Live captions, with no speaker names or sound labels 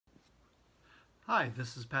Hi,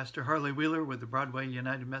 this is Pastor Harley Wheeler with the Broadway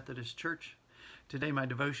United Methodist Church. Today my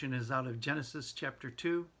devotion is out of Genesis chapter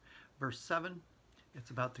 2, verse 7. It's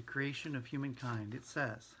about the creation of humankind. It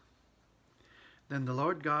says, "Then the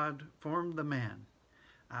Lord God formed the man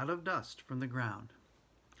out of dust from the ground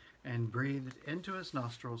and breathed into his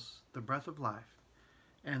nostrils the breath of life,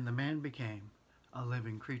 and the man became a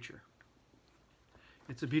living creature."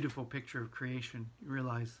 It's a beautiful picture of creation. You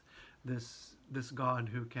realize this God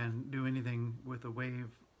who can do anything with a wave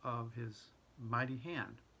of his mighty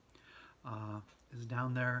hand is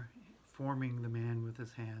down there forming the man with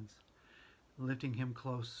his hands, lifting him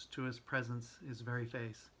close to his presence, his very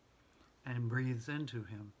face, and breathes into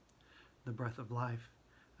him the breath of life,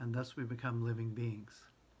 and thus we become living beings.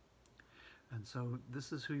 And so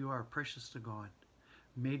this is who you are, precious to God,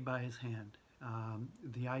 made by his hand.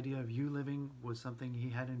 The idea of you living was something he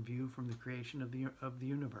had in view from the creation of the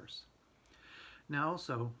universe. Now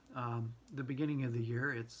also, the beginning of the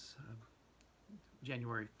year, it's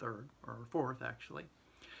January 3rd, or 4th actually,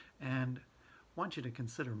 and I want you to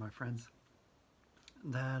consider, my friends,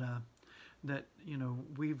 that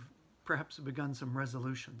we've perhaps begun some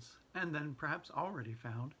resolutions, and then perhaps already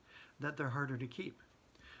found that they're harder to keep.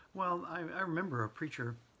 Well, I remember a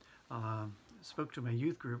preacher spoke to my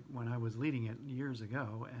youth group when I was leading it years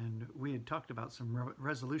ago, and we had talked about some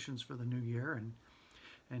resolutions for the new year,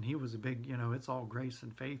 and he was a big, it's all grace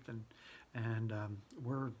and faith, and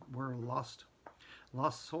we're lost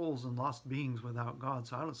souls and lost beings without God.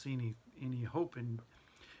 So I don't see any hope in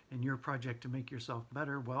your project to make yourself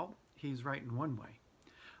better. Well, he's right in one way.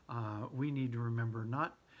 We need to remember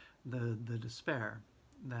not the despair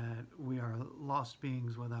that we are lost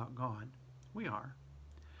beings without God. We are.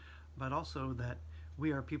 But also that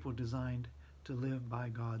we are people designed to live by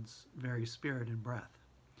God's very spirit and breath.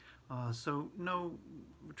 So no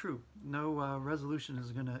resolution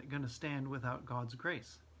is gonna stand without God's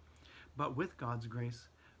grace. But with God's grace,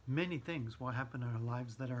 many things will happen in our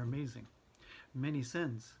lives that are amazing. Many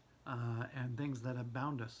sins and things that have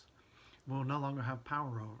bound us will no longer have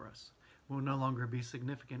power over us, will no longer be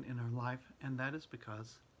significant in our life, and that is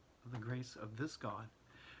because of the grace of this God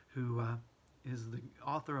who is the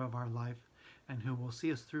author of our life and who will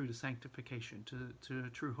see us through to sanctification, to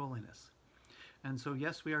true holiness. And so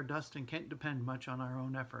yes, we are dust and can't depend much on our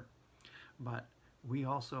own effort, but we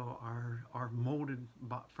also are molded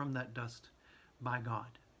from that dust by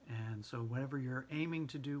God. And so whatever you're aiming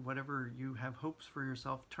to do, whatever you have hopes for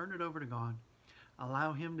yourself, turn it over to God.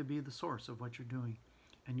 Allow him to be the source of what you're doing,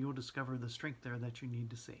 and you'll discover the strength there that you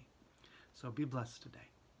need to see. So be blessed today.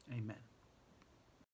 Amen.